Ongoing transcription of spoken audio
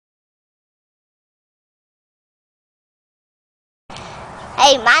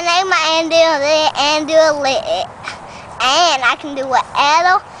Hey, my name is Andrew Lit, and I can do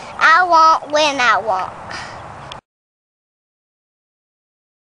whatever I want when I want.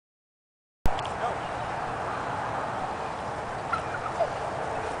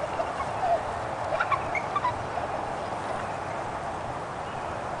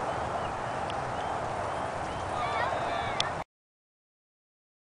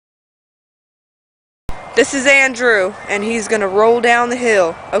 This is Andrew, and he's gonna roll down the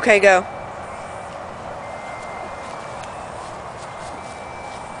hill. Okay, go.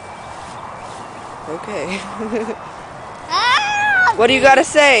 Okay. What do you gotta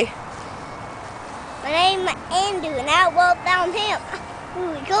say? My name is Andrew, and I walk downhill.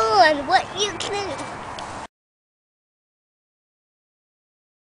 Go on, what you do?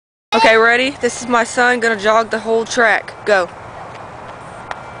 Okay, ready? This is my son gonna jog the whole track. Go.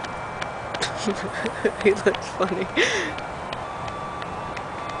 He looks funny.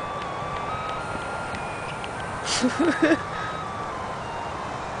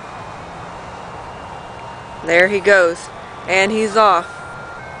 There he goes. And he's off.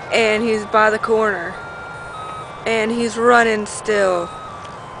 And he's by the corner. And he's running still.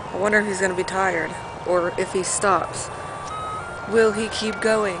 I wonder if he's gonna be tired. Or if he stops. Will he keep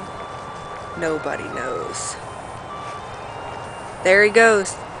going? Nobody knows. There he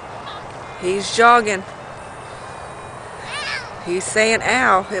goes. He's jogging. He's saying,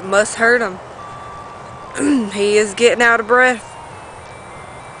 ow, it must hurt him. He is getting out of breath.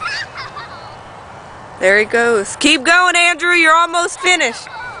 There he goes. Keep going, Andrew. You're almost finished.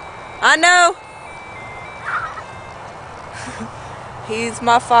 I know. He's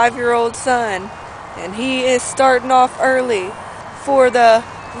my 5-year-old son. And he is starting off early for the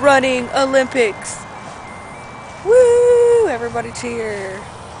running Olympics. Woo! Everybody cheer.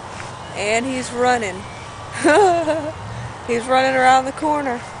 And he's running. He's running around the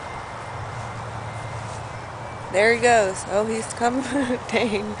corner. There he goes. Oh, he's coming.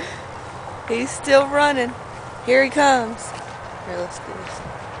 Dang. He's still running. Here he comes. Here, let's do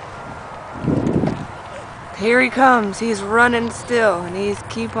this. Here he comes. He's running still. And he's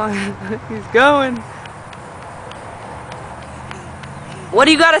he's going. What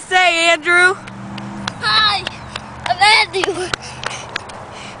do you got to say, Andrew? Hi, I'm Andrew.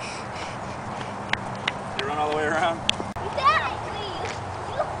 You run all the way around?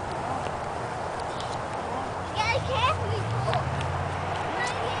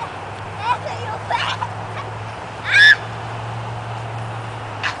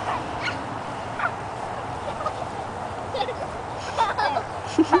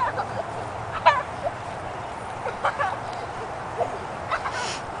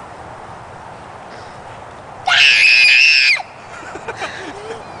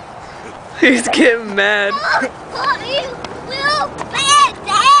 He's getting mad.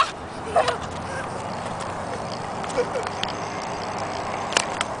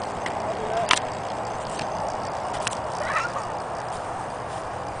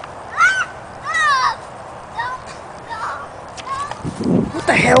 What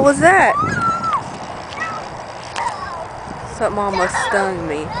the hell was that? Something almost stung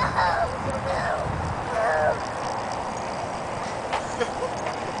me.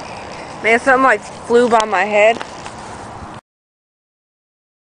 Man, something like flew by my head.